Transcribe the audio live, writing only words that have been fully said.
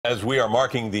As we are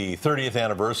marking the 30th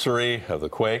anniversary of the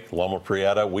quake, Loma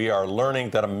Prieta, we are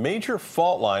learning that a major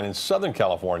fault line in Southern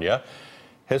California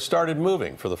has started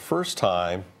moving for the first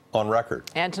time on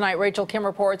record. And tonight, Rachel Kim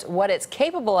reports what it's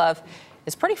capable of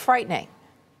is pretty frightening.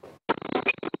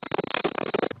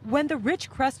 When the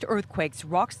Ridgecrest earthquakes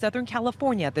rocked Southern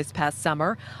California this past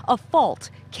summer, a fault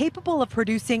capable of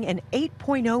producing an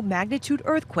 8.0 magnitude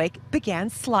earthquake began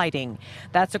sliding.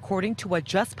 That's according to a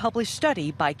just published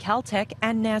study by Caltech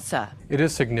and NASA. It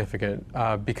is significant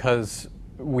because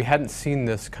we hadn't seen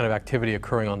this kind of activity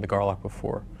occurring on the Garlock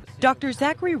before. Dr.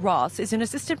 Zachary Ross is an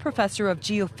assistant professor of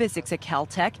geophysics at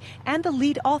Caltech and the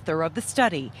lead author of the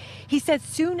study. He said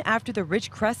soon after the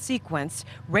Ridgecrest sequence,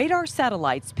 radar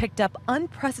satellites picked up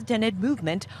unprecedented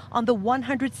movement on the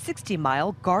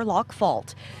 160-mile Garlock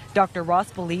Fault. Dr.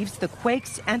 Ross believes the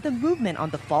quakes and the movement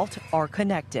on the fault are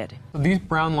connected. These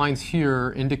brown lines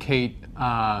here indicate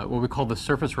what we call the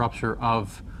surface rupture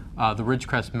of the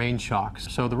Ridgecrest main shocks.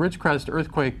 So the Ridgecrest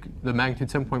earthquake, the magnitude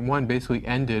 7.1, basically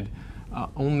ended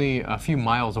only a few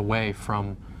miles away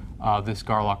from this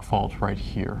Garlock Fault right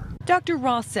here. Dr.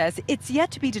 Ross says it's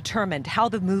yet to be determined how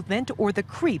the movement or the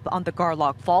creep on the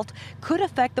Garlock Fault could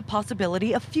affect the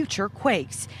possibility of future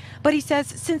quakes. But he says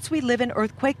since we live in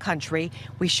earthquake country,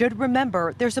 we should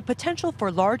remember there's a potential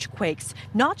for large quakes,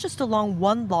 not just along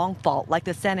one long fault like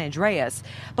the San Andreas,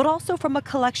 but also from a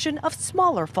collection of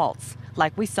smaller faults,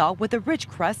 like we saw with the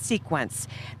Ridgecrest sequence.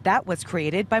 That was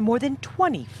created by more than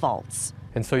 20 faults.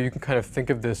 And so you can kind of think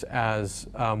of this as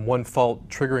one fault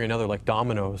triggering another, like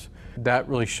dominoes. That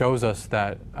really shows us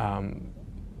that,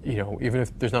 even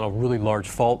if there's not a really large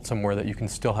fault somewhere, that you can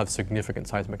still have significant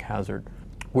seismic hazard,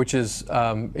 which is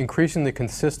increasingly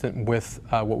consistent with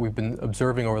what we've been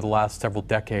observing over the last several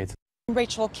decades.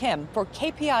 Rachel Kim for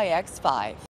KPIX 5.